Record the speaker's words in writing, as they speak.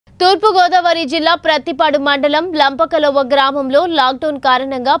తూర్పు గోదావరి జిల్లా ప్రతిపాడు మండలం లంపకలో ఒక గ్రామంలో లాక్డౌన్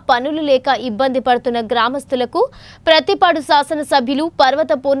కారణంగా పనులు లేక ఇబ్బంది పడుతున్న గ్రామస్తులకు ప్రతిపాడు శాసనసభ్యులు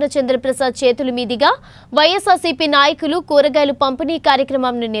పర్వత పూర్ణచంద్ర ప్రసాద్ చేతుల మీదుగా వైఎస్ఆర్సీపీ నాయకులు కూరగాయలు పంపిణీ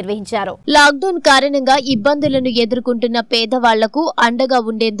కార్యక్రమాన్ని నిర్వహించారు. లాక్డౌన్ కారణంగా ఇబ్బందులను ఎదుర్కొంటున్న పేదవాళ్లకు అండగా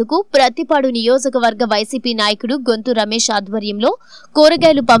ఉండేందుకు ప్రతిపాడు నియోజకవర్గ వైసీపీ నాయకుడు గొంతు రమేష్ ఆధ్వర్యంలో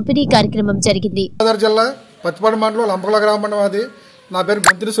కూరగాయలు పంపిణీ కార్యక్రమం జరిగింది. నా పేరు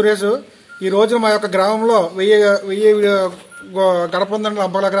మంత్రి సురేష్. ఈ రోజున మా యొక్క గ్రామంలో వెయ్యి గడప ఉందండి.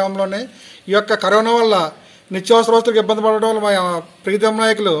 లంపల గ్రామంలోనే ఈ యొక్క కరోనా వల్ల నిత్యావసర వస్తువులకు ఇబ్బంది పడడం వల్ల మా ప్రీతం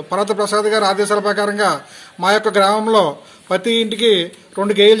నాయకులు పర్వత ప్రసాద్ గారి ఆదేశాల ప్రకారంగా మా యొక్క గ్రామంలో ప్రతి ఇంటికి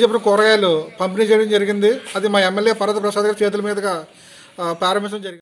 2 కేజీలు చెప్పిన కూరగాయలు పంపిణీ చేయడం జరిగింది. అది మా ఎమ్మెల్యే పర్వత ప్రసాద్ గారి చేతుల మీదుగా ప్రారంభించడం జరిగింది.